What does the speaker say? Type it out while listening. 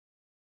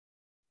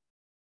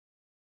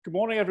Good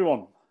morning,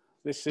 everyone.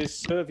 This is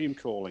Servium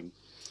calling.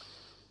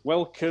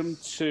 Welcome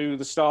to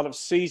the start of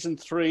season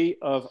 3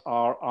 of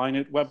our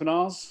INOOT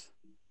webinars,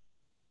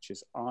 which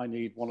is I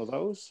Need One of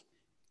Those.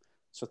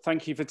 So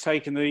thank you for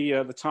taking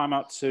the time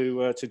out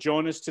to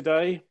join us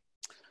today.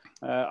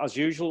 As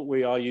usual,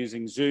 we are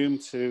using Zoom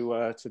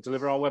to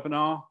deliver our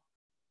webinar,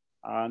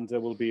 and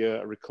there will be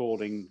a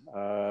recording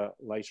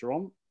later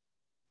on.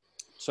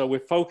 So we're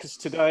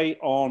focused today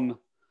on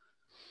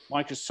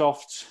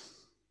Microsoft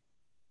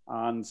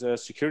and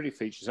security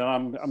features.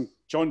 And I'm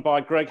joined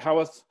by Greg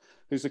Hawthorn,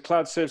 who's the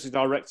Cloud Services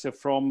Director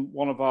from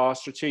one of our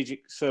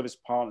strategic service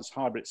partners,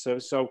 Hybrid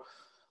Service. So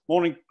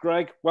morning,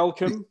 Greg,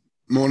 welcome.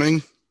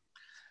 Morning.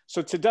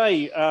 So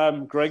today,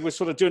 Greg, we're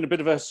sort of doing a bit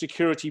of a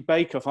security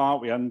bake-off,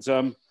 aren't we?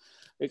 And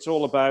it's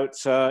all about,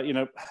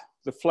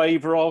 the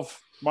flavor of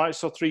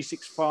Microsoft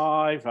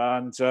 365.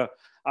 And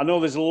I know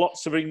there's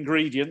lots of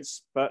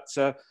ingredients, but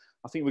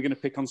I think we're going to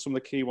pick on some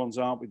of the key ones,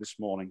 aren't we, this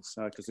morning?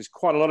 Because there's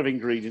quite a lot of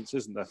ingredients,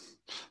 isn't there?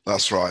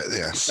 That's right,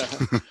 yes.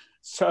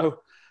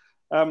 So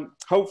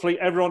hopefully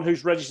everyone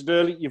who's registered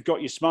early, you've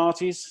got your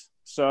Smarties.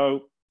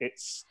 So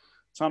it's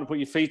time to put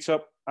your feet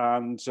up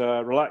and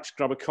relax,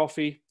 grab a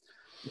coffee.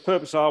 The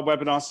purpose of our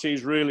webinar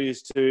series really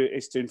is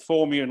to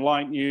inform you,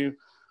 enlighten you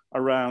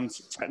around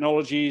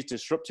technologies,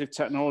 disruptive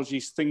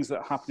technologies, things that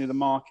are happening in the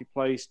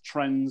marketplace,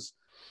 trends,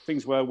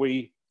 things where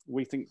we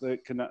think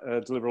that can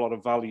deliver a lot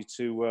of value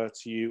to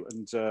you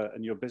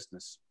and your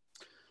business.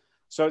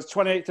 So it's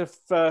 28th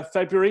of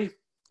February.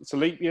 It's a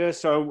leap year.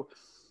 So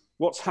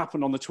what's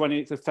happened on the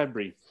 28th of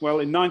February? Well,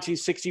 in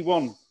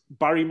 1961,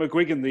 Barry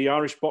McGuigan, the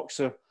Irish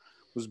boxer,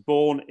 was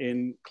born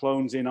in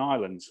Clones in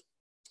Ireland.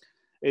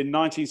 In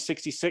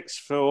 1966,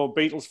 for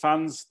Beatles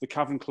fans, the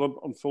Cavern Club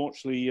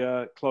unfortunately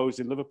closed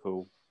in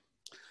Liverpool.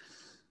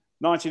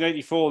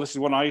 1984, this is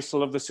one I used to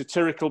love, the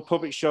satirical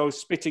puppet show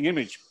Spitting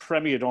Image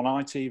premiered on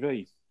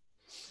ITV.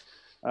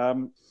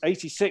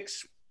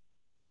 86,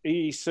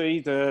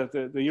 EEC,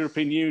 the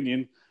European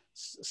Union,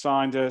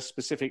 signed a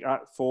specific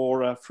act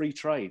for free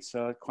trade.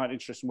 So quite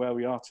interesting where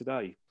we are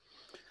today.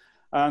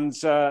 And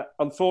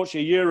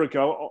unfortunately, a year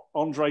ago,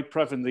 Andre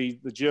Previn,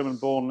 the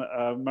German-born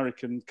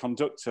American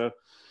conductor,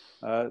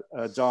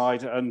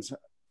 died. And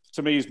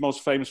to me, he's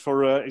most famous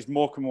for his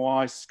Morecambe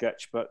Wise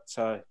sketch, but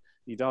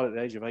he died at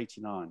the age of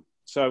 89.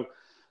 So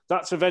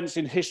that's events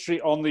in history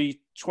on the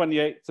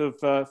 28th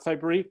of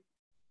February.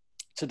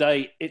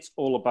 Today, it's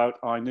all about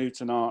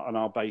INOOT and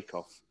our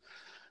bake-off.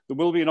 There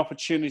will be an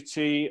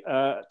opportunity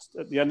at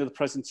the end of the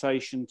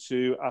presentation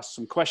to ask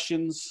some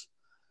questions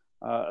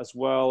as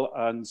well.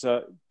 And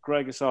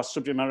Greg, as our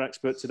subject matter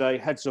expert today,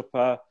 heads up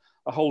a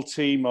whole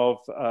team of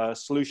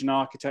solution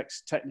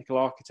architects, technical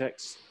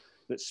architects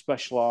that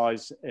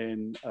specialize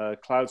in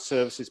cloud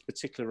services,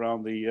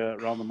 particularly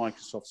around the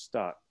Microsoft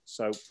stack.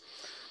 So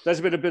there's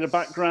a bit of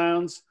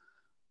background.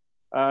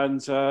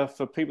 And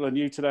for people who are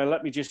new today,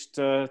 let me just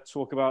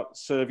talk about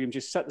Servium,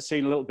 just set the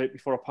scene a little bit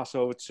before I pass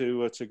over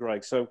to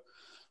Greg. So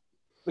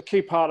the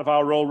key part of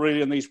our role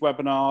really in these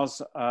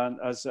webinars and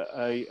as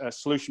a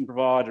solution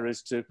provider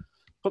is to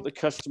put the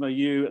customer,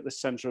 you, at the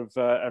center of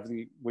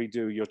everything we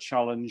do, your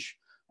challenge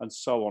and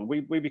so on.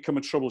 We become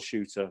a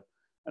troubleshooter.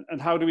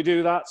 And how do we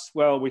do that?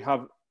 Well, we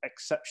have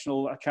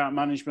exceptional account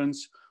management.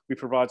 We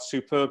provide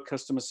superb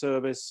customer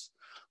service.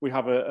 We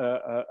have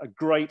a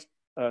great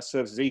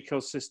services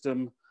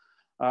ecosystem.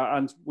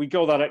 And we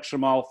go that extra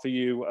mile for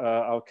you,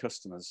 our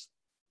customers.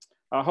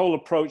 Our whole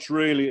approach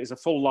really is a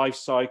full life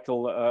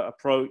cycle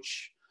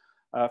approach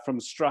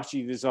from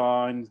strategy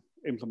design,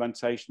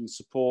 implementation,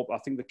 support. I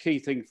think the key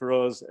thing for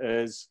us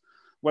is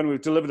when we've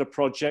delivered a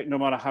project, no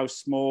matter how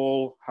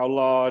small, how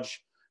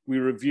large, we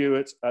review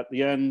it at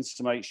the end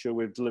to make sure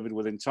we've delivered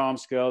within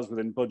timescales,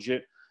 within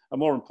budget, and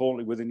more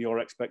importantly, within your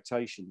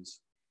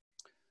expectations.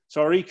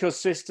 So our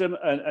ecosystem,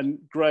 and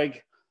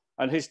Greg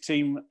and his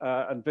team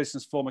and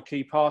business form a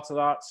key part of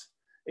that.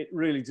 It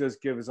really does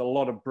give us a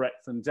lot of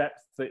breadth and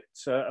depth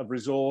of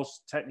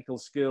resource, technical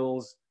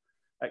skills,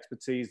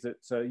 expertise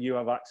that you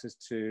have access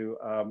to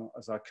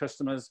as our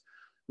customers.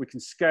 We can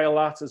scale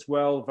that as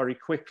well very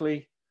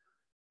quickly.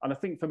 And I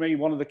think for me,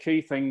 one of the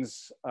key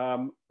things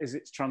is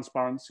its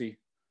transparency.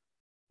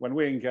 When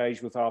we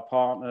engage with our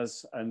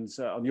partners and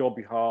on your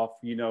behalf,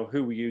 you know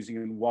who we're using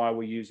and why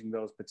we're using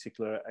those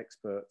particular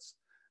experts.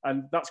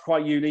 And that's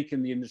quite unique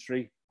in the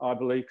industry, I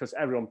believe, because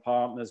everyone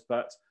partners,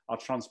 but our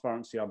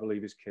transparency, I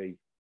believe, is key.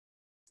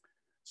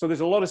 So there's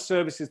a lot of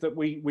services that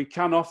we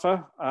can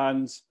offer,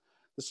 and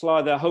the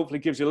slide there hopefully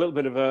gives you a little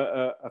bit of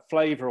a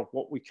flavour of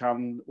what we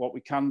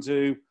can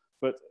do.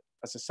 But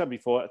as I said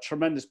before, a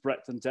tremendous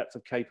breadth and depth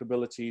of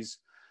capabilities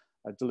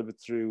delivered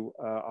through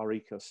our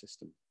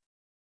ecosystem.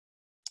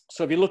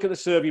 So if you look at the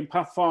Servium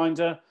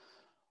Pathfinder,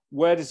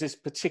 where does this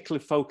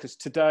particularly focus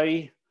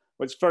today?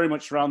 Well, it's very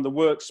much around the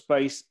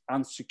workspace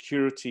and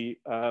security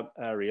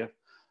area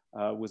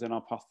within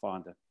our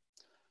Pathfinder.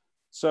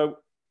 So a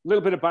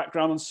little bit of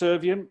background on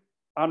Servium.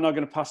 I'm now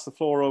going to pass the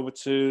floor over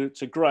to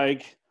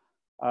Greg,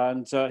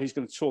 and he's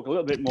going to talk a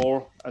little bit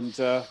more. And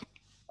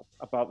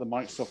about the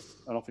Microsoft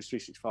and Office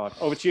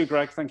 365. Over to you,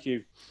 Greg. Thank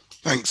you.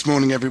 Thanks.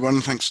 Morning,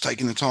 everyone. Thanks for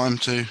taking the time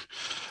to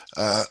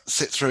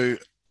sit through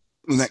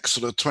the next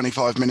sort of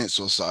 25 minutes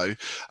or so.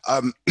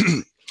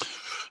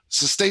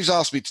 So Steve's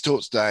asked me to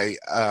talk today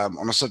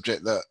on a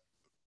subject that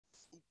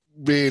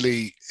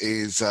really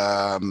is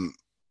a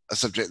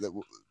subject that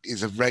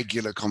is a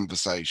regular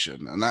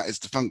conversation, and that is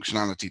the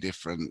functionality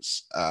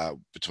difference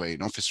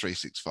between Office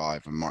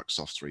 365 and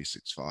Microsoft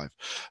 365,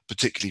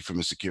 particularly from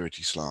a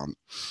security slant.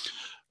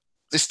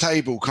 This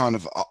table kind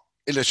of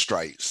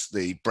illustrates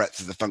the breadth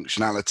of the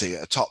functionality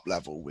at a top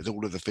level with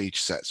all of the feature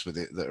sets with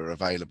it that are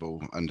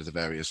available under the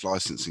various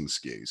licensing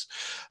SKUs.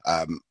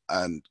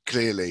 And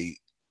clearly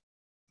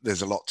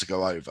there's a lot to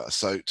go over.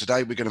 So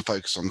today we're going to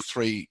focus on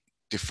three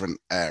different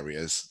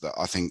areas that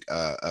I think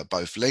are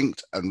both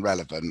linked and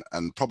relevant,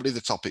 and probably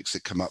the topics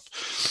that come up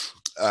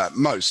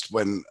most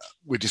when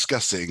we're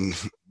discussing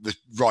the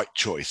right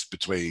choice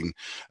between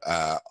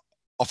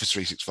Office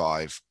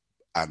 365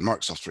 and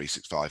Microsoft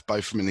 365,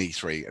 both from an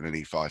E3 and an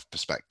E5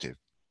 perspective.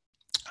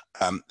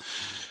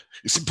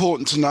 It's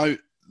important to note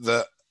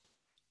that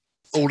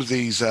all of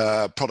these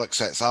product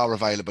sets are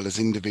available as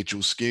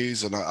individual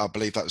SKUs, and I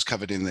believe that was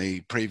covered in the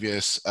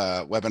previous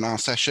webinar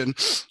session.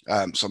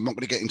 So I'm not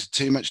going to get into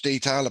too much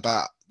detail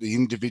about the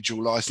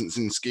individual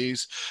licensing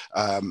SKUs,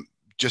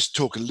 just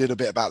talk a little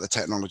bit about the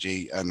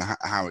technology and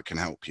how it can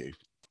help you.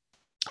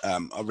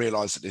 I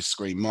realise that this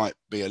screen might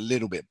be a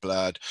little bit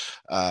blurred,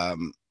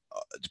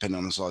 depending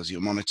on the size of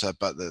your monitor,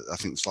 but I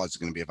think the slides are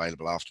going to be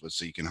available afterwards,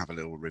 so you can have a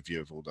little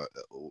review of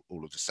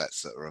all of the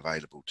sets that are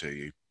available to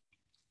you.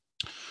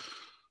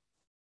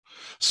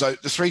 So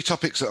the three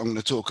topics that I'm going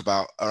to talk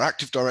about are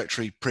Active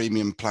Directory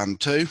Premium Plan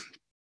 2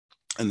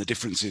 and the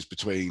differences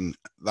between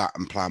that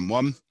and Plan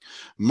 1,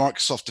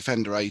 Microsoft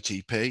Defender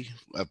ATP,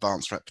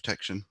 Advanced Threat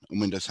Protection, and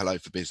Windows Hello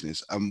for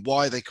Business, and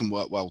why they can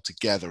work well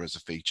together as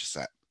a feature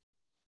set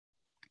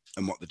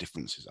and what the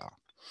differences are.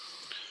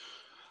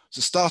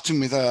 So starting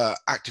with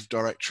Active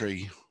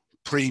Directory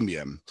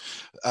Premium,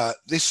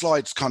 this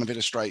slide kind of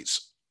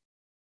illustrates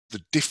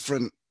the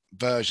different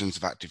versions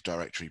of Active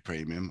Directory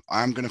Premium.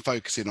 I am going to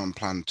focus in on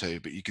Plan 2,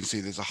 but you can see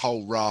there's a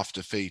whole raft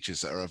of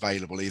features that are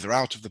available either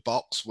out of the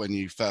box when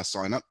you first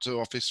sign up to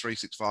Office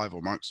 365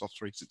 or Microsoft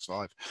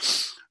 365,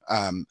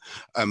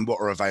 and what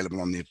are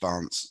available on the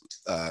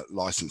advanced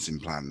licensing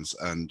plans,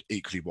 and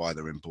equally why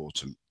they're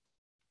important.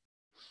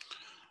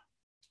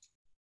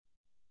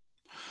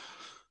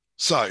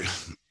 So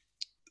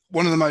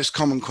one of the most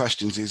common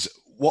questions is,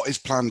 what is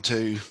Plan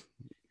 2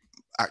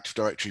 Active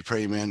Directory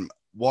Premium?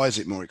 Why is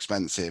it more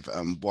expensive,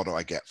 and what do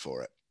I get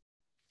for it?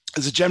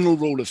 As a general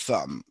rule of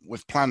thumb,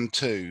 with Plan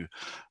 2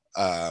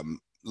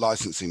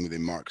 licensing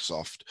within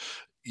Microsoft,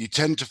 you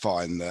tend to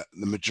find that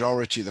the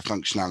majority of the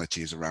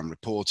functionality is around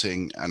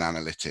reporting and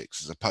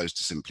analytics, as opposed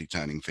to simply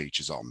turning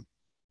features on.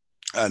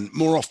 And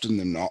more often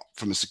than not,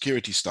 from a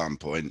security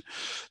standpoint,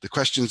 the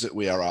questions that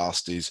we are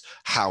asked is,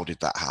 how did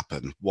that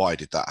happen? Why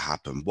did that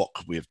happen? What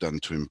could we have done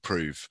to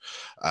improve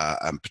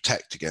and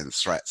protect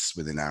against threats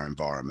within our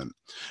environment?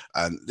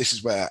 And this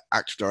is where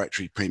Active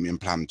Directory Premium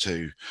Plan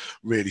 2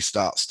 really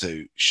starts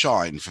to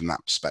shine from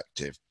that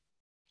perspective.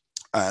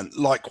 And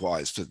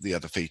likewise for the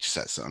other feature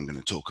sets that I'm going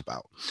to talk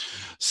about.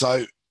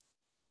 So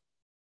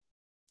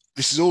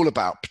this is all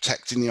about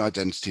protecting the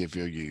identity of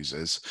your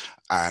users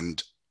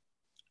and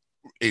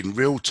in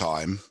real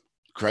time,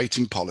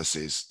 creating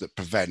policies that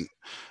prevent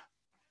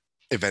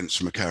events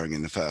from occurring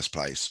in the first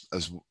place,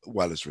 as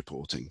well as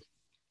reporting.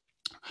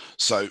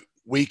 So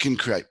we can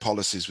create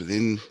policies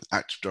within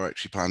Active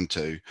Directory Plan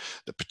 2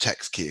 that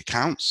protects key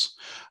accounts.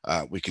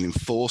 We can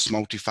enforce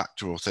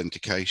multi-factor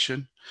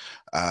authentication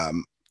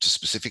to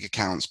specific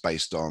accounts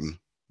based on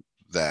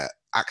their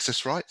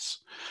access rights.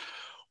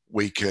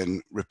 We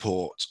can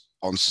report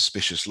on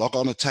suspicious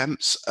logon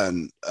attempts,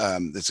 and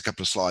there's a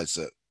couple of slides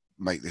that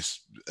make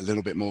this a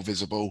little bit more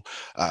visible.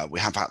 We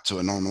have had to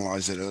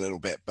anonymize it a little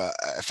bit, but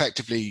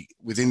effectively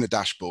within the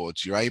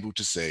dashboards, you're able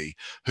to see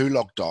who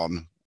logged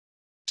on,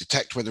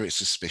 detect whether it's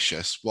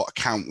suspicious, what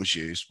account was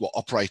used, what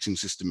operating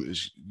system it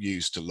was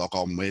used to log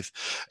on with,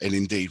 and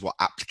indeed what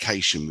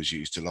application was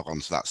used to log on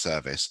to that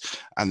service,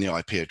 and the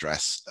IP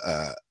address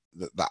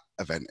that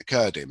event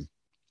occurred in.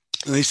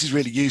 And this is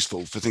really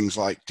useful for things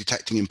like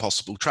detecting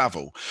impossible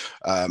travel.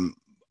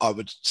 I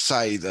would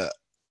say that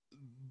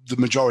the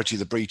majority of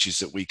the breaches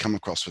that we come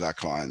across with our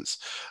clients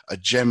are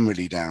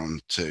generally down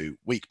to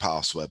weak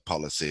password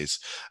policies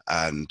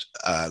and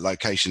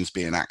locations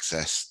being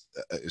accessed,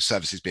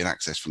 services being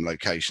accessed from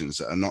locations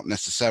that are not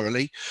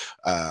necessarily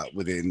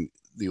within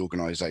the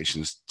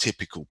organization's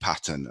typical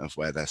pattern of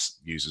where their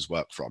users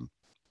work from.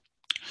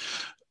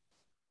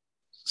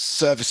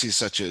 Services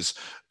such as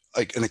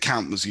an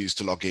account was used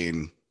to log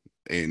in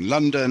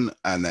London,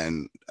 and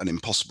then an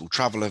impossible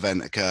travel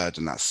event occurred,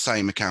 and that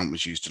same account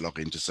was used to log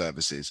into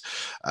services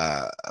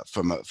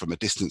from a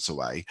distance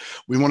away.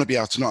 We want to be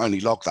able to not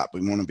only log that,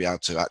 but we want to be able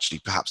to actually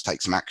perhaps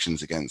take some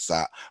actions against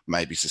that,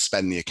 maybe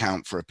suspend the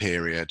account for a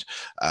period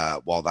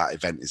while that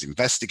event is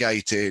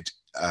investigated,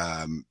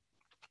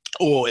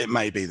 Or it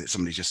may be that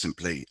somebody just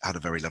simply had a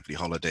very lovely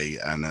holiday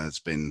and has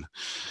been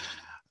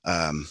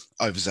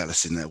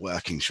overzealous in their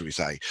working, shall we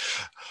say.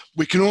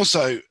 We can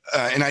also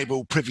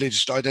enable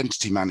privileged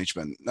identity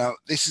management. Now,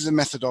 this is a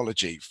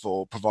methodology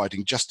for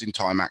providing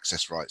just-in-time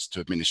access rights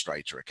to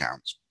administrator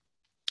accounts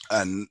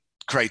and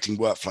creating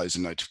workflows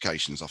and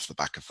notifications off the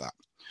back of that.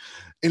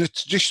 In a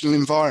traditional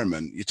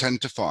environment, you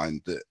tend to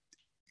find that,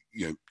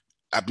 you know,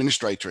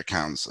 administrator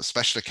accounts are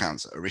special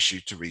accounts that are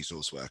issued to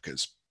resource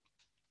workers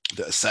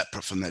that are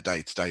separate from their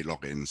day-to-day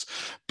logins,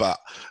 but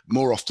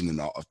more often than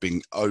not have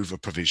been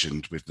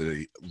over-provisioned with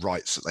the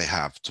rights that they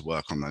have to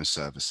work on those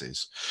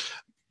services.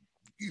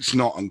 It's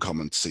not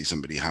uncommon to see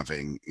somebody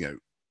having, you know,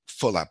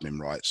 full admin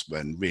rights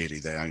when really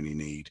they only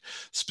need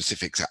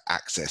specific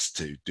access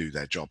to do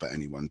their job at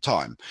any one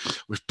time.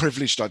 With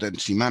privileged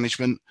identity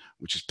management,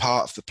 which is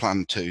part of the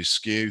Plan 2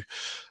 SKU,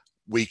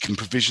 we can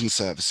provision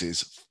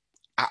services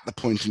at the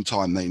point in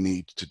time they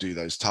need to do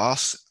those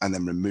tasks and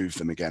then remove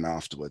them again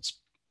afterwards.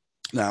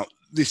 Now,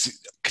 this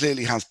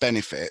clearly has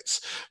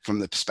benefits from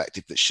the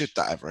perspective that should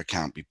that ever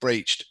account be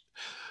breached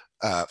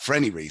for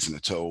any reason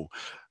at all,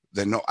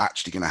 they're not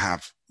actually going to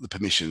have the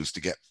permissions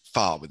to get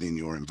far within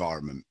your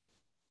environment.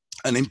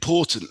 And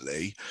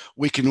importantly,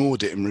 we can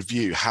audit and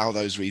review how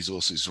those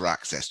resources were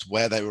accessed,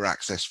 where they were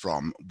accessed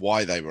from,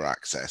 why they were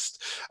accessed.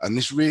 And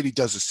this really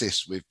does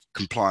assist with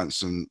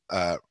compliance and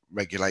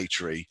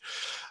regulatory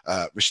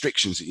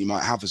restrictions that you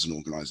might have as an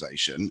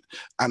organization,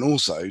 and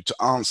also to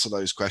answer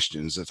those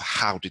questions of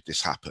how did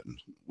this happen,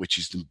 which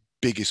is the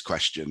biggest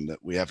question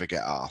that we ever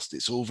get asked.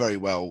 It's all very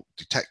well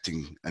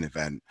detecting an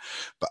event,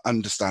 but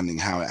understanding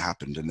how it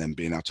happened and then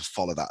being able to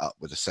follow that up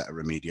with a set of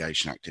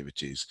remediation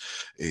activities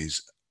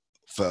is,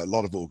 for a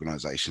lot of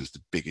organizations,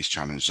 the biggest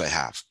challenge they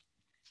have.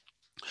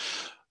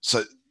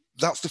 So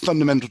that's the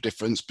fundamental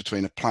difference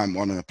between a Plan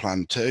 1 and a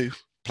Plan 2.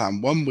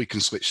 Plan 1, we can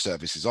switch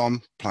services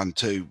on. Plan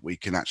 2, we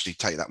can actually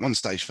take that one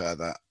stage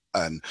further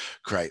and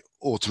create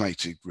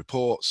automated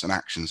reports and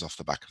actions off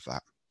the back of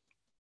that.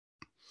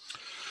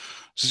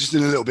 So just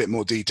in a little bit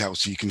more detail,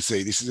 so you can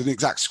see, this is an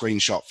exact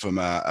screenshot from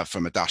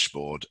a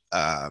dashboard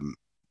of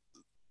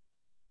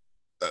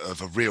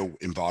a real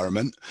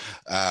environment.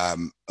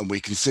 And we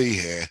can see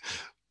here,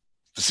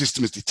 the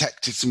system has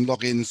detected some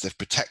logins, they've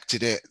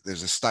protected it,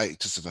 there's a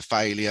status of a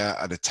failure,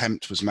 an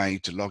attempt was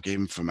made to log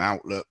in from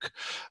Outlook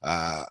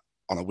on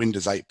a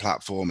Windows 8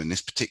 platform. In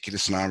this particular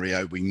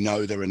scenario, we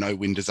know there are no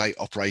Windows 8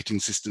 operating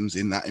systems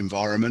in that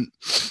environment,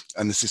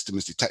 and the system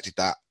has detected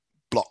that,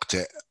 blocked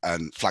it,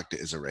 and flagged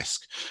it as a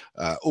risk.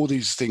 All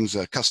these things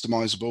are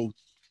customizable,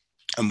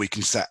 and we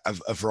can set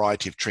a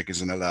variety of triggers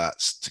and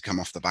alerts to come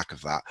off the back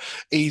of that,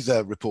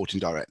 either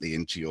reporting directly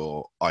into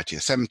your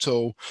ITSM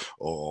tool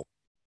or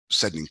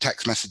sending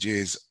text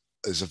messages.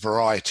 There's a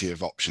variety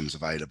of options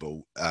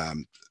available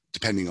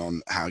depending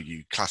on how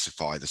you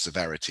classify the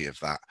severity of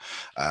that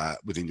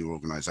within your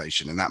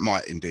organization. And that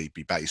might indeed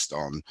be based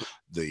on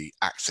the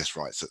access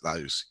rights that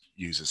those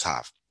users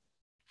have.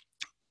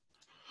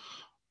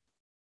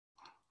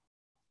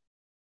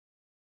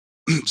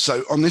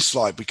 So on this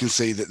slide, we can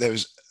see that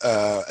there's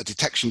a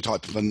detection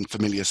type of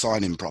unfamiliar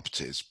sign-in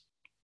properties.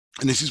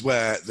 And this is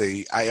where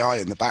the AI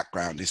in the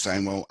background is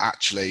saying, well,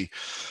 actually,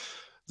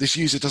 this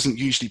user doesn't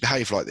usually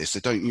behave like this. They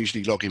don't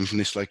usually log in from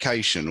this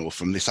location or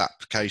from this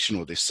application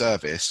or this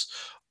service.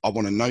 I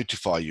want to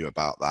notify you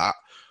about that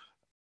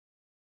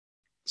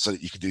so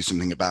that you can do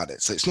something about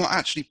it. So it's not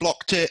actually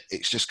blocked it.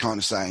 It's just kind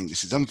of saying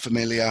this is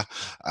unfamiliar,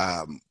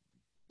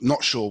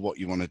 not sure what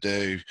you want to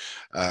do,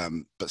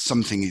 but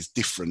something is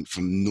different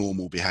from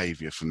normal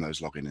behavior from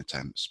those login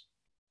attempts.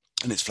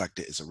 And it's flagged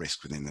it as a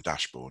risk within the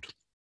dashboard.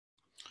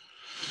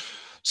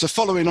 So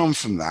following on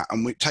from that,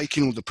 and we're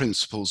taking all the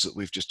principles that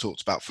we've just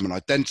talked about from an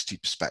identity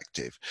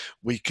perspective,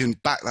 we can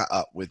back that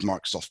up with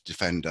Microsoft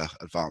Defender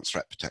Advanced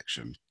Threat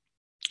Protection.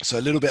 So a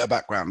little bit of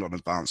background on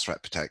Advanced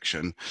Threat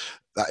Protection.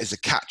 That is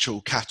a catch-all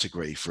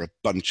category for a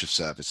bunch of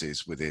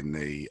services within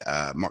the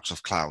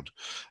Microsoft Cloud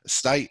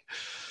estate.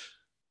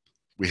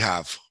 We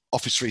have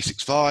Office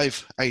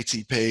 365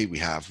 ATP, we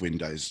have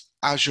Windows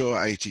Azure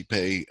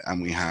ATP,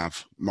 and we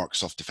have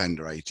Microsoft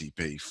Defender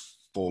ATP,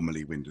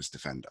 formerly Windows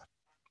Defender.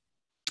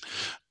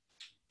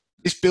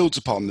 This builds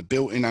upon the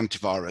built-in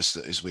antivirus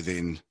that is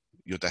within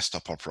your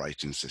desktop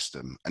operating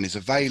system and is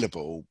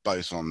available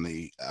both on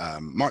the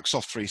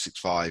Microsoft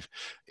 365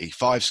 E5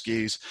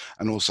 SKUs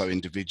and also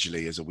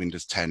individually as a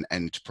Windows 10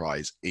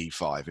 Enterprise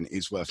E5. And it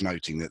is worth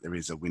noting that there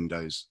is a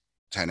Windows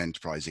 10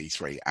 Enterprise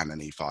E3 and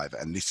an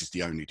E5, and this is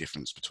the only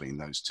difference between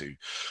those two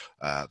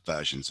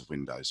versions of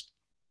Windows,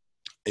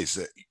 is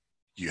that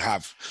you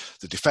have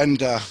the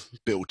Defender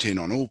built in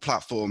on all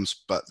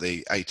platforms, but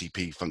the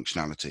ATP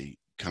functionality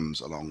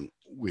comes along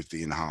with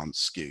the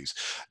enhanced SKUs.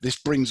 This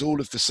brings all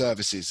of the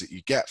services that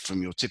you get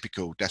from your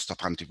typical desktop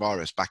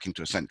antivirus back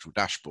into a central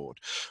dashboard,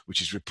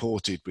 which is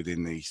reported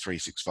within the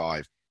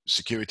 365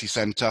 Security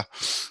Center.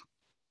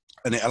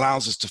 And it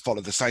allows us to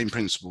follow the same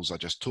principles I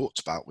just talked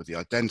about with the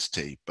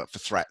identity, but for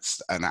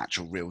threats and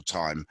actual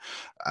real-time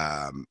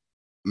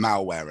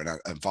malware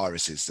and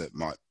viruses that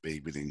might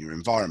be within your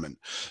environment.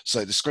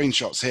 So the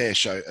screenshots here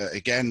show,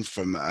 again,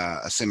 from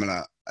a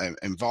similar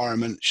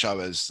environment, show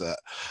us that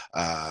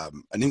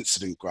an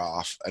incident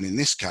graph, and in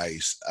this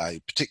case, a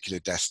particular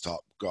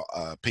desktop got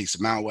a piece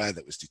of malware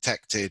that was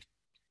detected.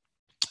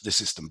 The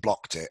system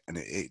blocked it and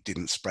it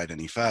didn't spread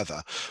any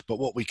further. But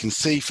what we can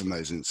see from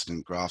those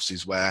incident graphs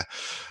is where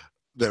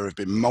there have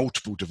been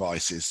multiple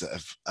devices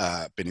that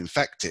have been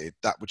infected,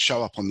 that would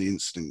show up on the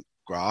incident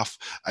graph,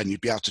 and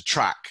you'd be able to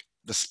track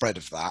the spread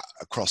of that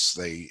across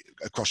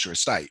your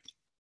estate.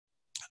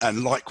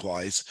 And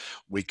likewise,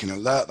 we can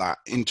alert that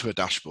into a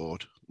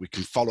dashboard. We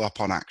can follow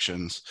up on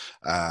actions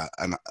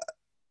and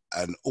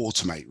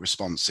automate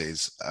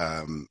responses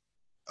on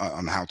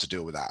how to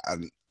deal with that.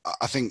 And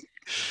I think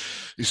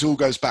this all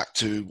goes back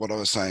to what I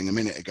was saying a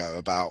minute ago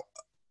about,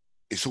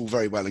 it's all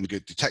very well and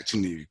good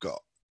detecting that you've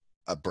got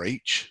a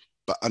breach,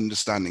 but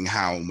understanding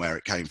how and where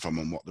it came from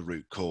and what the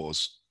root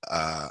cause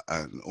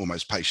and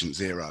almost patient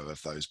zero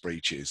of those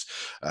breaches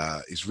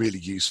is really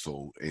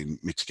useful in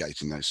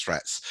mitigating those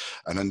threats.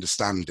 And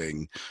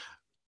understanding,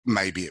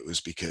 maybe it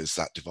was because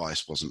that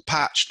device wasn't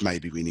patched.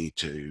 Maybe we need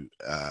to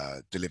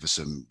deliver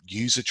some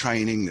user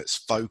training that's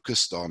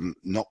focused on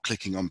not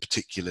clicking on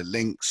particular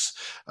links.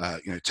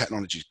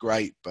 Technology is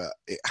great, but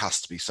it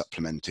has to be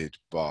supplemented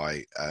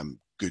by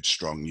good,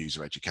 strong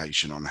user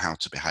education on how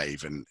to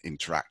behave and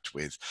interact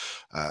with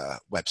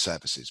web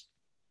services.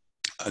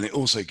 And it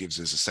also gives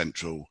us a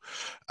central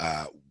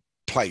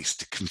place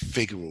to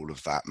configure all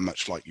of that,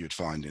 much like you'd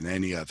find in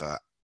any other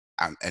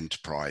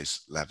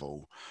enterprise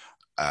level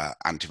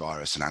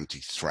antivirus and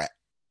anti-threat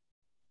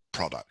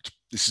product.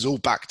 This is all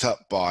backed up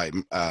by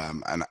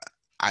an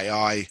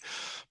AI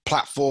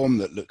platform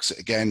that looks at,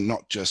 again,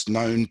 not just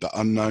known but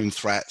unknown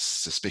threats,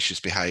 suspicious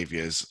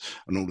behaviors,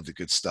 and all of the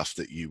good stuff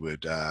that you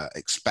would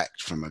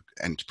expect from an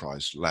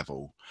enterprise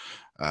level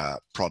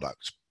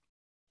product.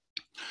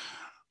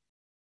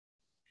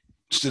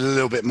 Just a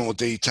little bit more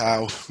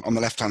detail. On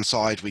the left-hand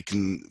side, we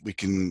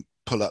can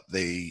pull up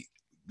the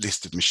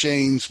list of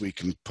machines, we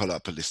can pull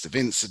up a list of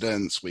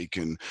incidents, we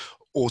can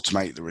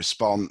automate the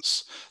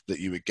response that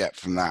you would get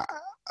from that.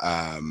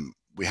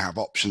 We have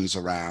options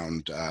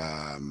around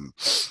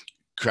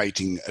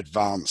creating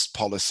advanced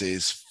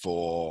policies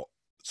for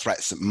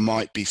threats that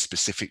might be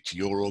specific to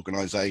your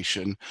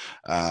organization.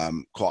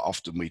 Quite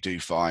often we do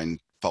find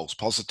false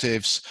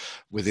positives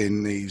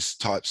within these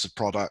types of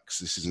products.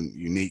 This isn't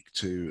unique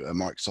to a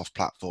Microsoft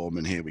platform,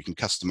 and here we can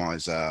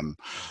customize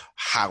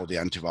how the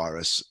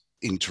antivirus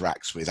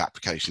interacts with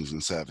applications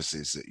and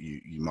services that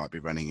you might be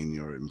running in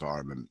your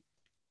environment.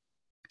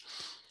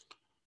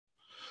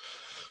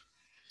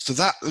 So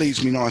that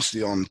leads me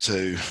nicely on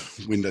to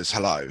Windows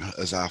Hello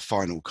as our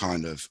final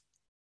kind of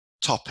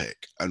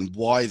topic, and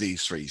why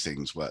these three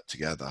things work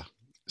together.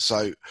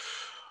 So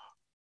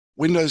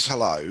Windows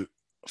Hello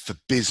for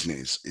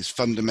business is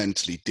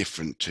fundamentally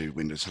different to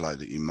Windows Hello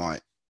that you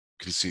might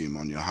consume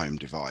on your home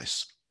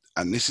device.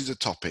 And this is a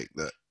topic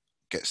that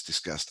gets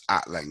discussed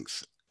at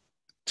length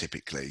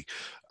typically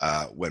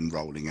when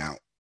rolling out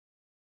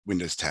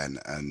Windows 10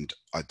 and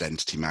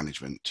identity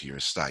management to your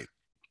estate.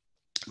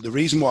 The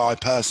reason why I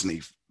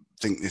personally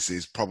think this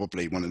is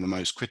probably one of the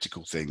most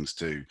critical things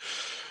to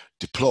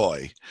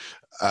deploy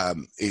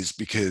is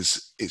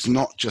because it's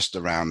not just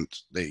around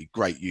the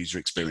great user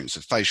experience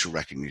of facial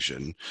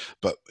recognition,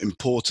 but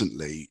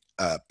importantly,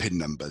 PIN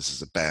numbers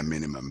as a bare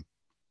minimum.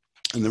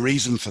 And the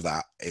reason for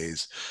that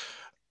is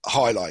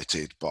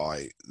highlighted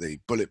by the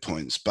bullet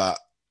points, but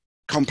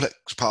complex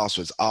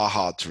passwords are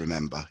hard to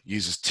remember.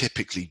 Users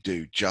typically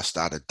do just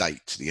add a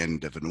date to the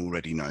end of an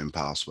already known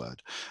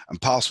password.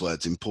 And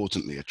passwords,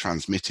 importantly, are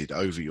transmitted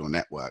over your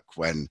network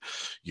when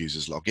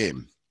users log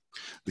in.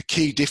 The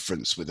key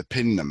difference with a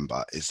PIN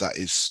number is that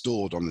it's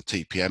stored on the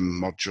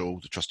TPM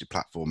module, the Trusted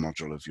Platform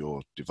module of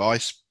your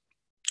device,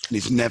 and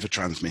is never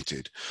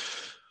transmitted.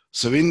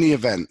 So in the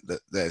event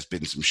that there's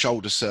been some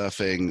shoulder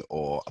surfing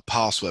or a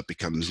password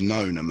becomes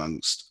known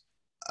amongst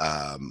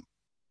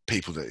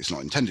people that it's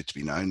not intended to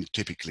be known,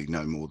 typically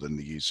no more than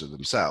the user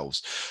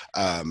themselves,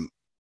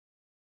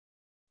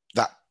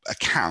 that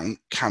account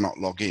cannot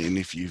log in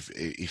if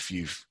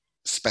you've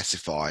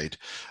specified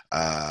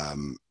a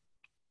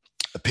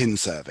PIN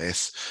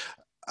service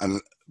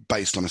and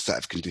based on a set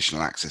of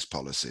conditional access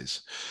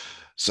policies.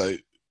 So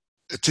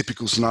a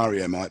typical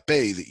scenario might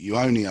be that you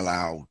only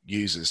allow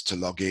users to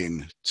log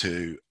in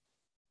to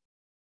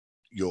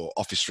your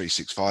Office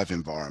 365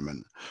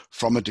 environment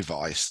from a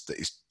device that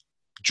is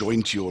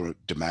joined to your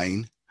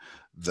domain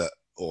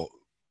or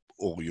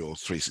your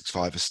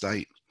 365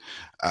 estate,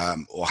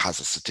 or has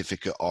a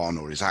certificate on,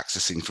 or is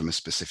accessing from a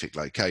specific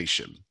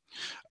location.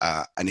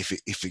 And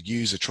if a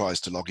user tries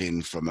to log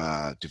in from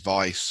a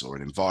device or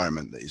an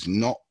environment that is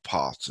not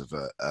part of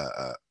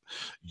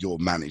your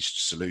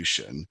managed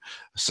solution,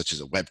 such as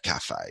a web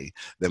cafe,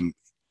 then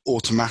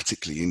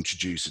automatically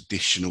introduce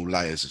additional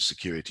layers of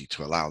security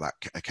to allow that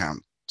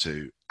account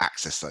to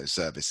access those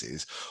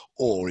services,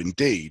 or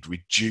indeed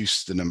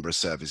reduce the number of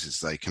services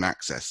they can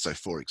access. So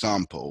for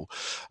example,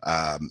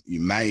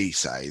 you may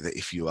say that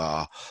if you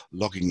are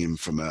logging in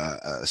from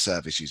a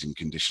service using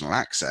conditional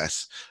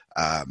access,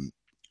 I'm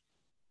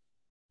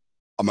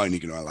only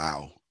going to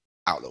allow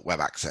Outlook web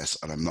access,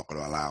 and I'm not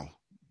going to allow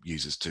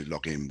users to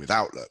log in with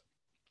Outlook.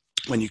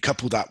 When you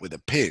couple that with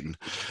a PIN,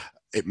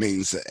 it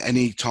means that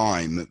any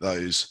time that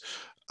those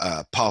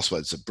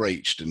passwords are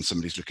breached and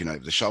somebody's looking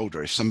over the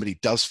shoulder, if somebody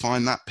does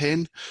find that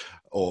PIN,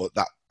 or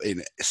that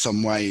in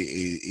some way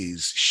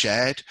is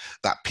shared,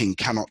 that PIN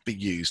cannot be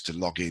used to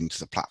log into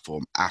the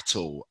platform at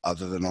all,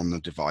 other than on the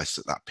device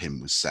that that PIN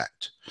was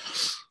set.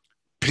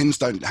 PINs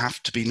don't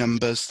have to be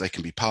numbers, they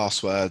can be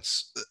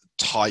passwords,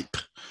 type,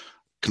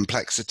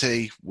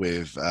 complexity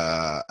with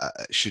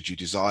should you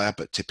desire,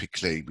 but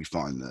typically we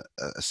find that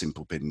a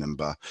simple PIN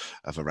number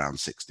of around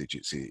 6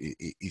 digits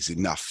is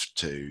enough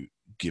to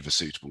give a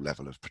suitable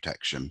level of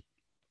protection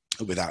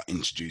without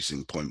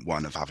introducing point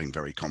one of having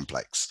very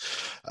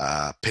complex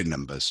PIN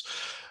numbers.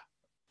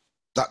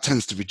 That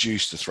tends to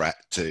reduce the threat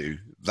to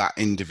that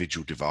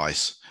individual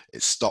device.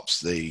 It stops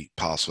the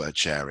password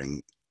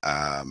sharing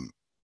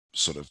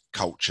sort of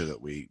culture that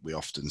we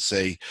often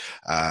see,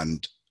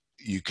 and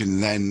you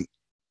can then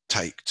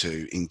take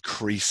to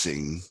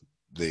increasing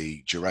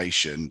the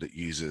duration that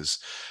users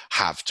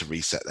have to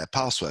reset their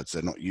passwords.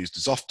 They're not used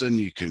as often.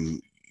 You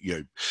can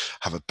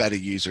have a better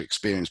user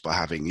experience by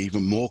having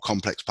even more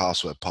complex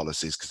password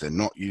policies, because they're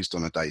not used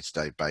on a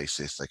day-to-day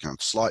basis. They can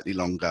have slightly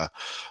longer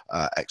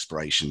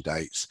expiration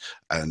dates,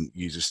 and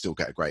users still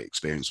get a great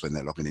experience when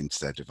they're logging into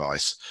their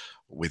device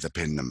with a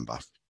PIN number.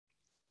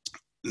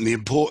 And the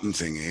important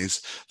thing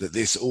is that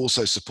this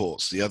also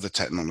supports the other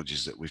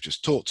technologies that we've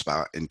just talked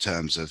about in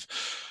terms of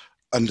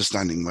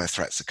understanding where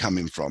threats are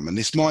coming from. And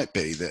this might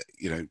be that,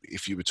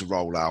 if you were to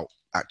roll out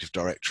Active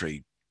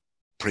Directory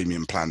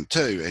Premium Plan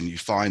 2 and you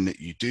find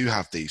that you do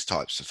have these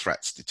types of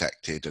threats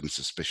detected and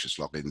suspicious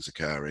logins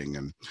occurring,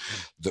 and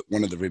that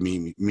one of the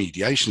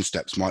remediation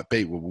steps might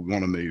be, well, we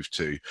want to move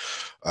to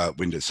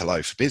Windows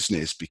Hello for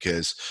Business,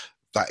 because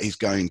that is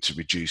going to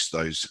reduce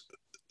those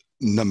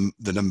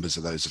the numbers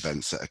of those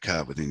events that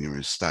occur within your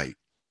estate.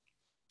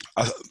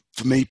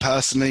 For me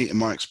personally, in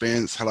my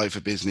experience, Hello for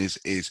Business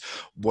is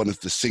one of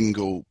the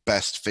single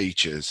best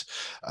features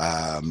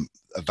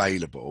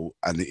available,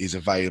 and it is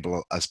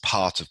available as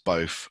part of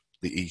both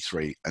the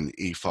E3 and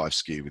the E5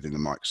 SKU within the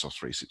Microsoft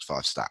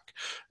 365 stack.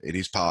 It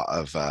is part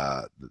of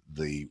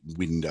the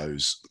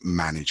Windows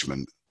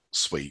management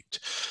suite,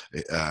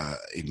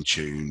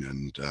 Intune,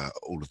 and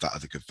all of that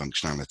other good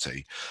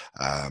functionality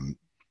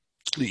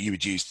that you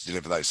would use to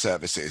deliver those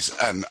services.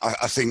 And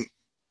I think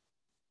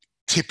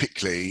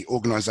typically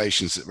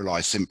organizations that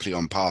rely simply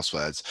on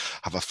passwords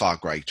have a far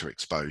greater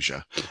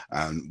exposure.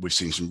 We've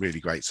seen some really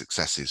great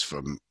successes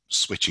from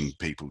switching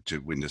people to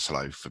Windows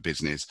Hello for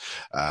Business,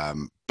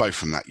 both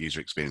from that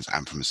user experience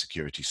and from a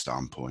security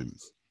standpoint.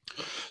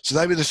 So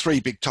they were the three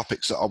big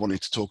topics that I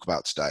wanted to talk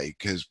about today,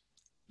 because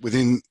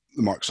within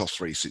the Microsoft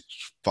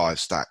 365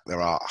 stack, there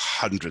are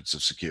hundreds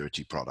of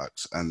security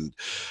products, and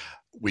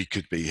we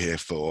could be here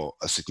for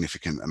a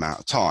significant amount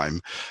of time.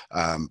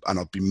 And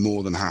I'd be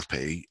more than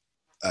happy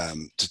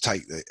to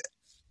take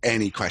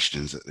any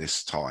questions at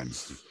this time.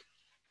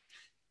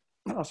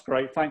 That's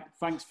great.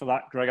 Thanks for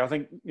that, Greg. I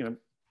think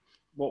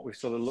what we've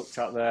sort of looked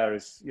at there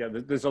is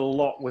there's a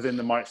lot within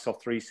the Microsoft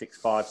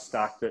 365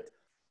 stack that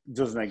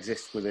doesn't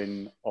exist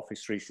within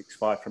Office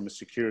 365 from a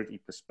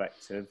security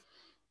perspective,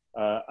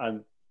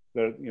 and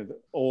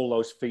all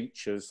those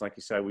features, like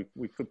you say,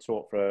 we could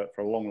talk for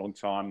a long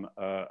time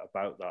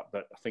about that.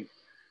 But I think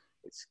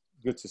it's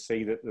good to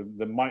see that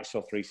the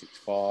Microsoft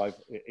 365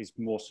 is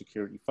more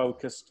security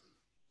focused.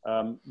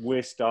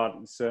 We're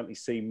starting to certainly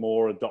see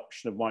more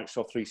adoption of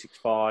Microsoft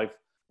 365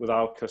 with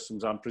our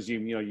customers. I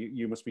presume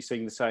you must be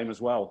seeing the same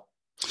as well.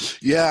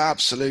 Yeah,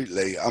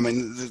 absolutely. I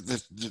mean,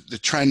 the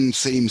trend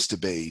seems to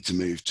be to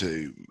move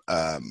to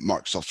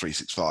Microsoft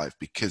 365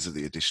 because of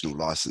the additional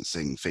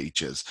licensing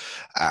features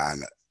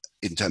and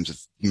in terms of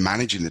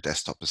managing the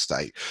desktop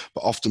estate,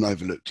 but often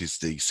overlooked is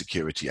the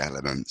security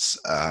elements.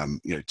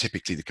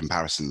 Typically the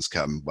comparisons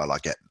come, well, I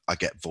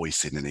get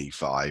voice in an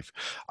E5,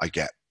 I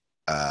get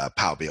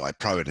Power BI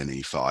Pro in an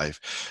E5,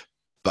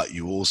 but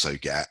you also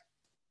get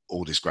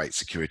all this great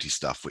security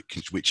stuff,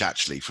 which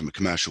actually from a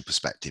commercial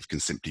perspective can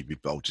simply be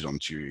bolted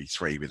onto your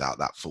E3 without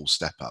that full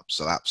step up.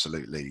 So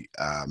absolutely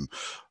a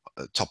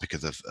topic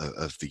of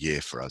the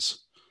year for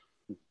us.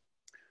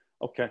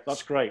 Okay,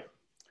 that's great.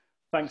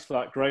 Thanks for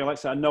that, Greg. Like I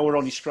said, I know we're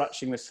only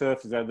scratching the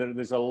surface there.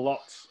 There's a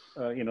lot,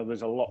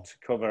 there's a lot to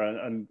cover,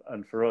 and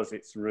for us,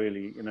 it's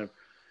really,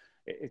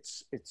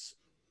 it's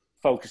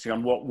focusing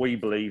on what we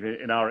believe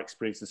in our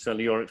experience, and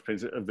certainly your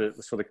experience of the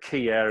sort of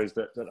key areas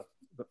that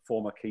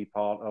form a key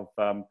part of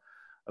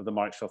the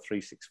Microsoft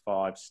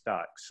 365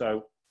 stack.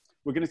 So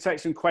we're going to take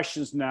some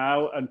questions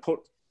now and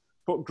put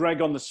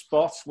Greg on the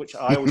spot, which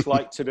I always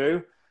like to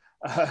do.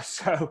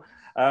 So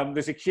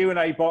there's a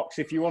Q&A box.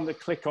 If you want to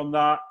click on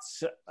that,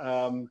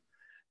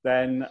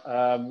 then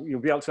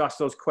you'll be able to ask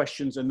those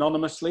questions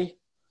anonymously.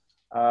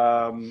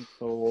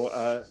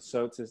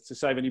 So to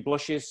save any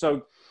blushes.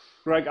 So,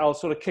 Greg, I'll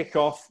sort of kick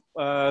off.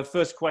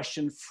 First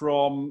question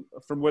from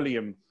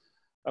William.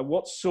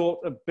 What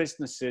sort of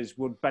businesses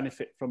would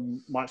benefit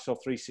from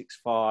Microsoft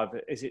 365?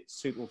 Is it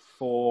suitable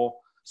for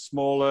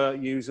smaller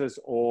users,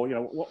 or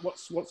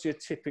what's your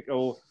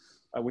typical,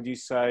 would you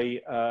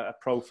say, a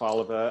profile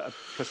of a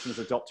customers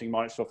adopting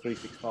Microsoft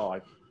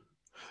 365?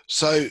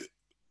 So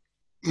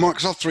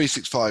Microsoft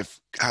 365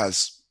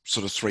 has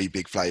sort of three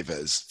big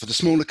flavors. For the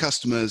smaller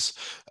customers,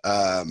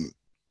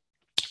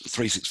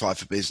 365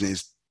 for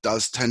Business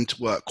does tend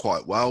to work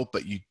quite well,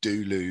 but you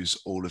do lose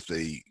all of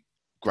the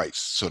great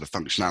sort of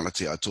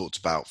functionality I talked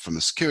about from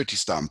a security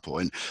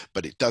standpoint,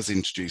 but it does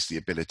introduce the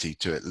ability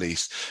to at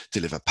least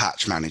deliver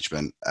patch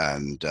management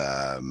and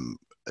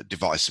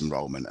device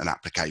enrollment and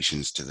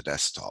applications to the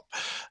desktop.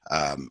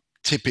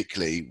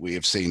 Typically, we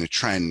have seen a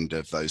trend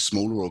of those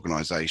smaller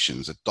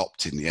organizations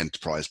adopting the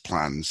enterprise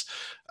plans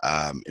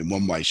in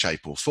one way,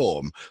 shape or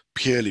form,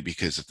 purely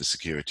because of the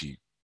security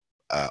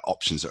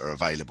options that are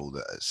available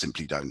that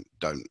simply don't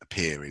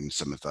appear in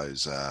some of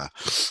those,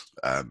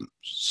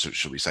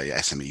 shall we say,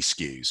 SME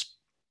SKUs.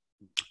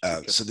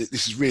 So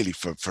this is really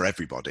for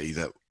everybody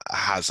that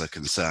has a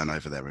concern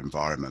over their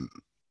environment.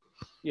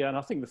 Yeah, and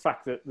I think the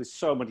fact that there's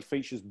so many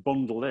features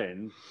bundled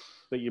in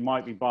that you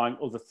might be buying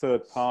other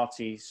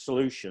third-party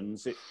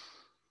solutions, it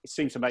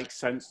seems to make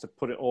sense to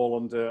put it all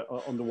under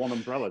one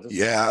umbrella, doesn't it?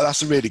 Yeah,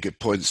 that's a really good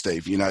point,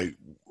 Steve.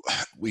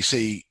 We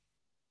see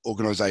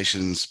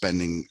organizations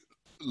spending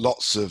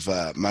lots of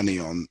money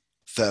on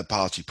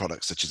third-party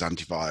products such as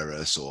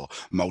antivirus or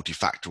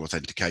multi-factor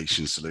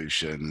authentication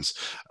solutions,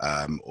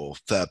 or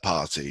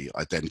third-party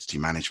identity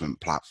management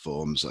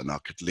platforms, and I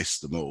could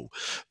list them all.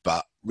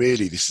 But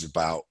really, this is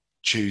about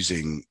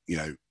choosing,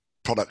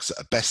 products that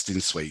are best in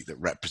suite, that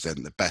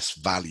represent the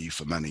best value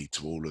for money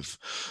to all of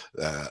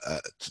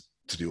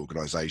to the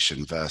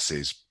organization,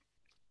 versus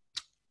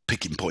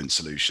picking point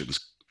solutions.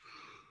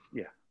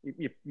 Yeah,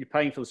 you're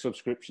paying for the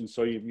subscription,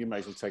 so you may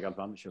as well take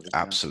advantage of it.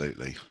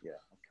 Absolutely. Yeah.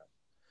 Okay.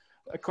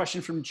 A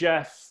question from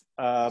Jeff.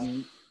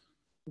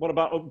 What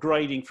about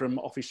upgrading from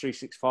Office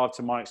 365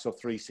 to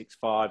Microsoft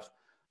 365?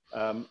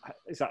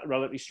 Is that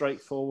relatively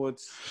straightforward,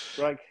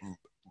 Greg?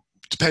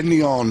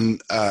 Depending on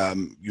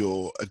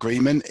your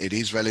agreement, it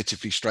is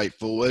relatively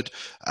straightforward.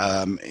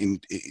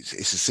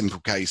 It's a simple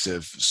case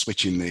of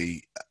switching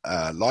the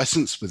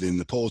license within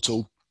the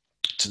portal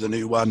to the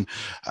new one,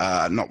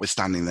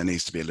 notwithstanding there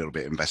needs to be a little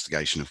bit of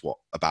investigation of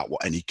about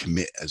what any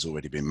commit has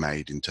already been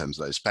made in terms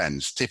of those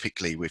spends.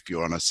 Typically, if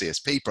you're on a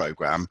CSP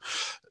program,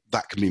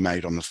 that can be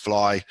made on the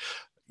fly.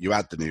 You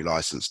add the new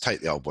license,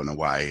 take the old one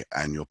away,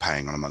 and you're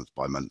paying on a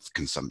month-by-month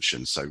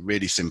consumption. So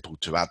really simple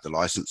to add the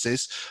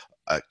licenses.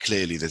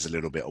 Clearly, there's a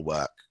little bit of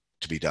work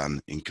to be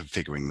done in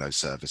configuring those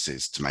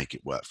services to make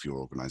it work for your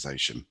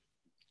organization.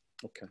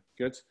 Okay,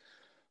 good.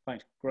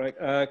 Thanks, Greg.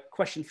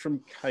 Question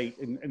from Kate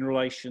in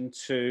relation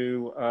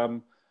to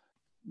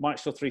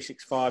Microsoft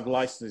 365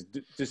 licenses.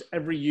 Does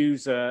every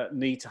user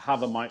need to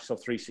have a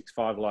Microsoft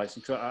 365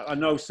 license? I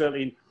know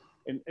certainly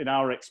in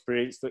our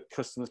experience that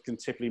customers can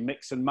typically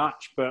mix and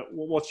match, but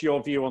what's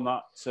your view on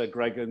that,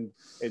 Greg? And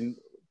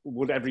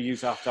would every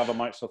user have to have a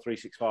Microsoft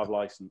 365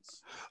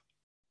 license?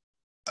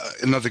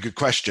 Another good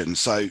question.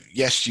 So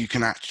yes, you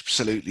can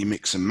absolutely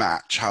mix and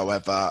match.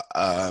 However,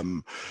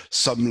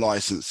 some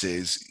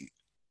licenses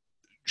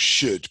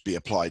should be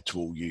applied to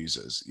all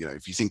users.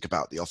 If you think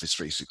about the Office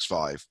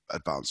 365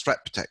 Advanced Threat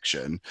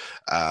Protection,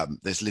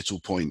 there's little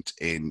point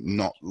in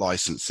not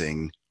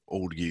licensing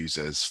all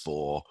users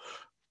for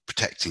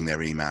protecting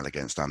their email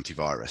against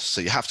antivirus. So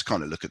you have to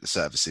kind of look at the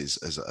services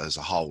as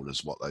a whole,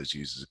 as what those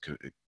users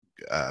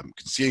are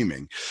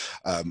consuming.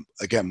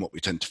 Again, what we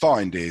tend to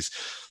find is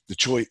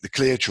the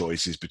clear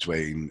choice is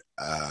between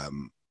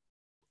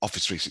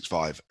Office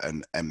 365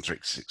 and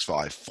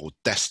M365 for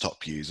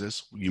desktop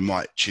users. You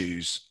might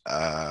choose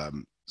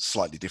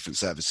slightly different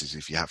services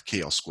if you have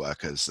kiosk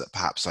workers that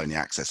perhaps only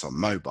access on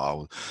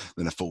mobile,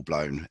 then a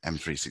full-blown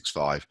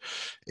M365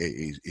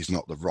 is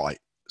not the right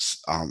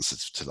answer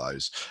to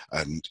those.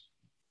 And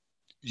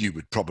you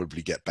would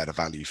probably get better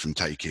value from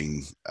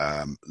taking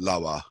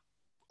lower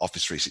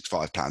Office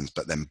 365 plans,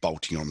 but then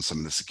bolting on some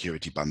of the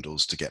security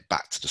bundles to get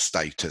back to the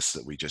status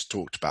that we just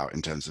talked about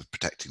in terms of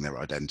protecting their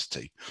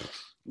identity.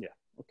 Yeah,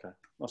 okay,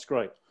 that's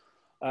great.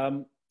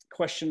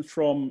 Question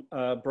from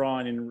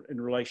Brian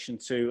in relation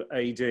to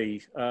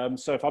AD.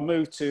 So if I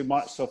move to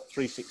Microsoft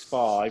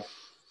 365,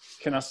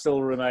 can I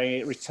still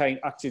retain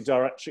Active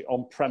Directory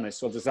on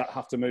premise, or does that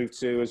have to move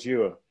to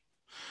Azure?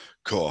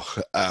 Cool.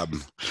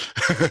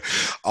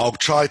 I'll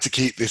try to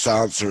keep this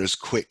answer as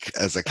quick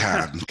as I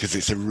can because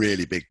it's a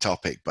really big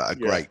topic, but a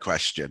great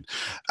question.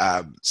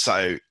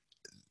 So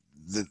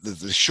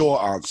the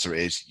short answer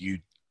is you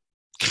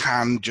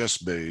can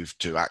just move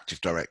to Active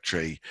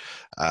Directory,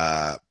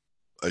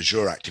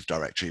 Azure Active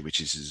Directory,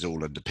 which is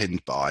all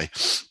underpinned by,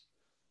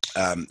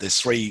 There's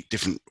 3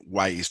 different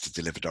ways to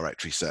deliver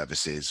directory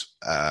services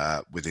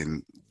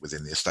within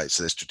the estate.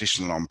 So there's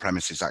traditional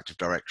on-premises Active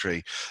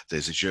Directory,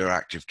 there's Azure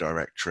Active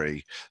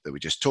Directory that we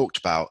just talked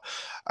about,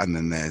 and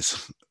then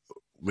there's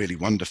really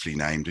wonderfully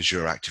named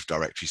Azure Active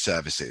Directory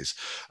Services.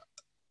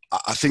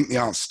 I think the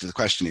answer to the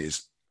question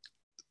is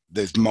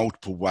there's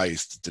multiple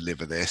ways to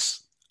deliver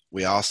this.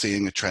 We are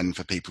seeing a trend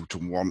for people to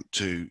want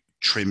to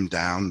trim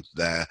down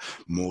their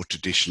more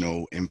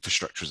traditional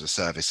infrastructure as a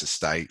service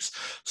estates,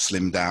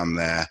 slim down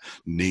their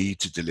need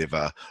to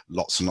deliver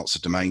lots and lots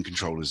of domain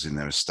controllers in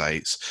their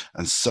estates,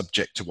 and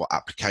subject to what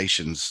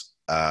applications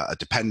are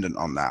dependent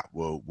on that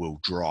will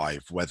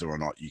drive whether or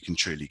not you can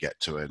truly get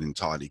to an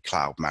entirely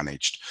cloud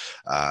managed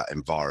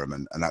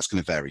environment. And that's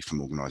going to vary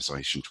from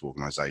organization to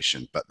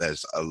organization, but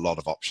there's a lot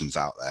of options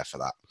out there for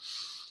that.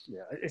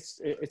 Yeah,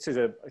 it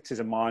is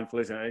a mindful,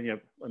 isn't it? And, you know,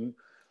 and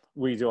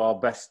we do our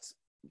best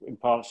in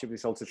partnership with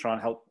yourself to try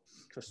and help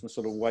customers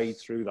sort of wade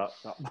through that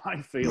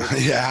minefield.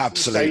 Yeah,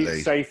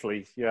 absolutely.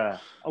 Safely. Yeah.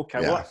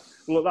 Okay. Yeah.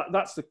 Well,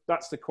 that's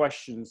the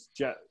questions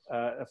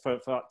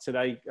for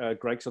today,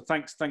 Greg. So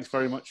thanks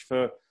very much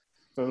for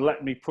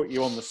letting me put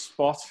you on the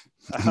spot.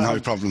 No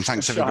problem.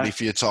 Thanks everybody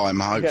for your time.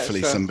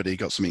 Hopefully somebody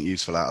got something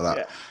useful out of that.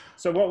 Yeah.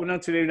 So what we're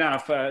going to do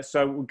now,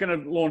 so we're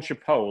going to launch a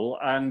poll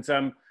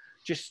and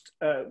just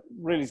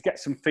really get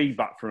some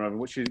feedback from everyone,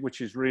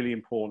 which is really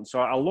important.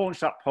 So I'll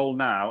launch that poll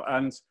now,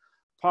 and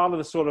part of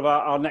the sort of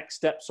our next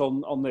steps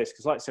on this,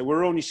 because like I say,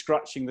 we're only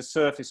scratching the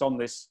surface on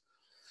this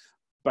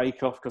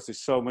bake-off because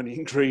there's so many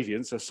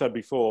ingredients, I've said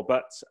before.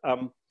 But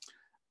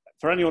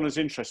for anyone who's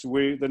interested,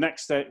 the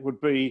next step would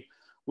be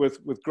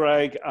with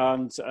Greg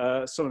and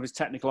some of his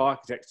technical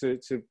architects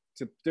to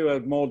do a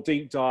more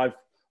deep dive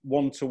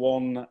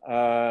one-to-one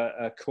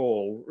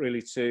call,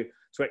 really to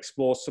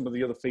explore some of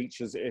the other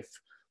features if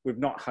we've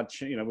not had,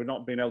 we've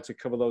not been able to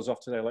cover those off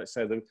today. Let's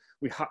say that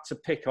we had to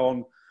pick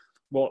on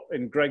what,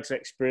 in Greg's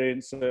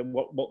experience,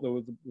 what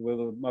were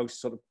the most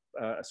sort of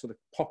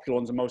popular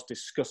ones and most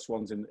discussed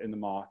ones in the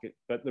market.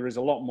 But there is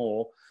a lot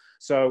more.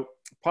 So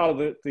part of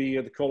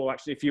the call,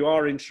 actually, if you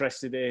are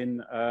interested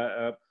in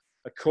a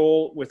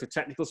call with a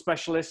technical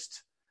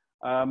specialist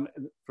from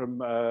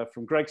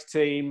Greg's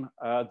team,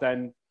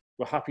 then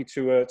we're happy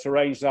to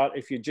arrange that.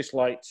 If you'd just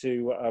like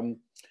to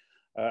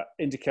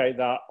indicate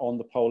that on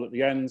the poll at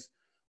the end.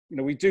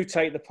 We do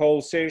take the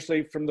poll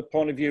seriously from the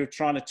point of view of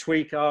trying to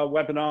tweak our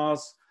webinars.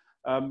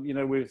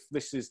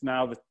 This is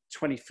now the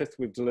 25th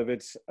we've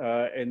delivered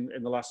in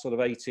the last sort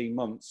of 18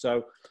 months.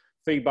 So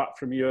feedback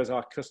from you as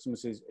our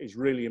customers is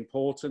really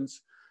important.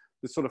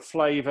 The sort of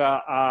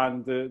flavour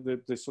and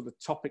the sort of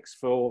topics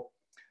for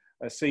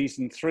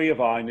season 3 of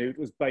INOOT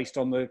was based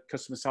on the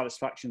customer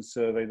satisfaction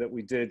survey that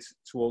we did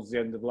towards the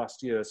end of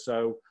last year.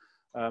 So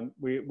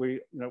we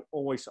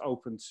always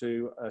open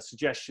to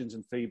suggestions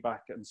and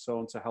feedback and so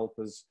on to help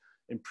us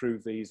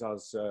improve these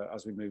as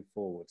we move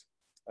forward.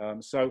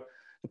 So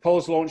the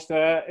poll's launched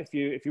there. If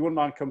you wouldn't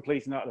mind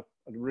completing that,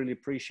 I'd really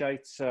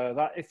appreciate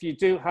that. If you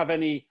do have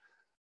any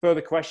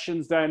further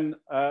questions, then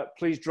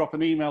please drop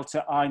an email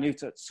to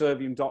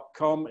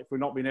inoot@servium.com. If we're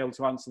not being able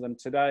to answer them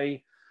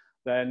today,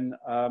 then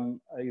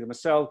either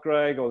myself,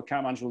 Greg, or the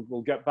account manager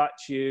will get back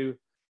to you.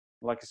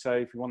 Like I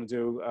say, if you want to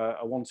do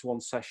a one-to-one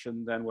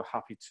session, then we're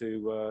happy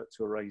to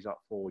arrange that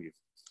for you.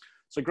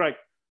 So, Greg,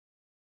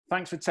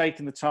 thanks for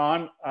taking the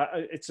time.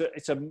 It's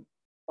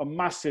a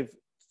massive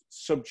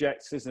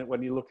subject, isn't it,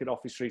 when you look at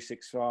Office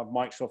 365,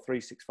 Microsoft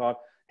 365.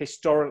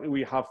 Historically,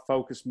 we have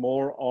focused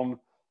more on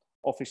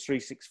Office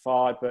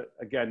 365, but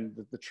again,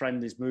 the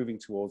trend is moving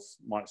towards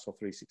Microsoft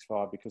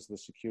 365 because of the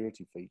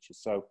security features.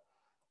 So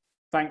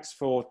thanks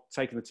for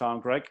taking the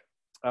time, Greg.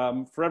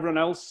 For everyone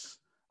else,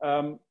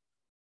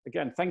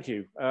 again, thank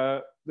you.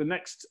 The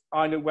next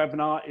INOOT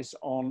webinar is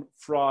on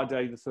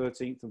Friday, the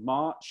 13th of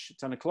March,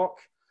 10 o'clock.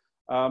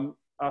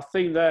 Our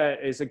theme there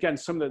is, again,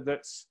 something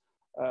that's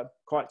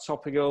quite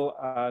topical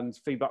and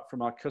feedback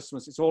from our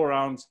customers. It's all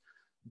around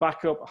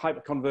backup,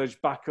 hyper-converged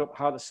backup,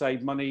 how to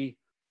save money,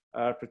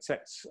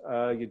 protect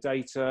your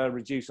data,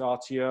 reduce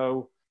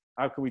RTO,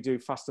 how can we do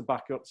faster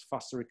backups,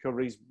 faster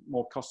recoveries,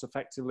 more cost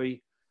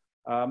effectively.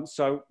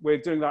 So we're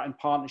doing that in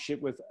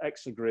partnership with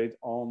Exagrid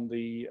on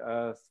the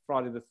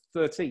Friday the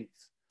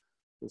 13th,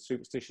 with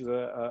superstitious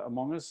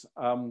among us.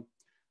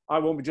 I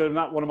won't be doing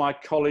that. One of my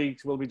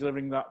colleagues will be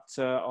delivering that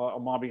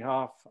on my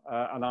behalf,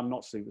 and I'm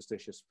not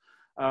superstitious.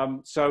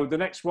 So the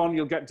next one,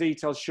 you'll get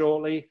details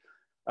shortly.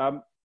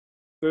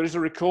 There is a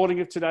recording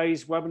of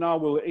today's webinar.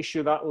 We'll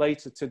issue that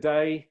later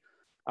today,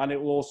 and it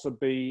will also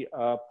be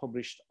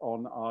published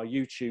on our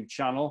YouTube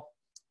channel.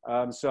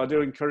 So I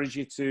do encourage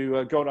you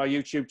to go to our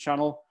YouTube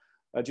channel.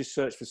 Just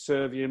search for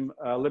Servium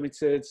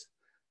Limited.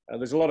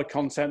 There's a lot of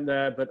content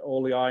there, but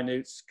all the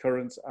INOOTs,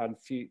 current and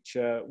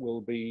future,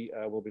 will be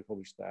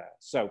published there.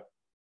 So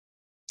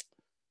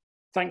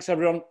thanks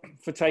everyone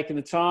for taking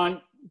the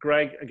time.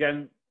 Greg,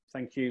 again,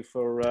 thank you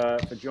for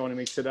joining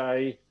me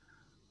today.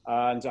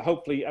 And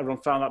hopefully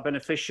everyone found that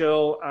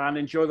beneficial, and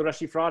enjoy the rest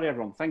of your Friday,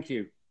 everyone. Thank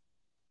you.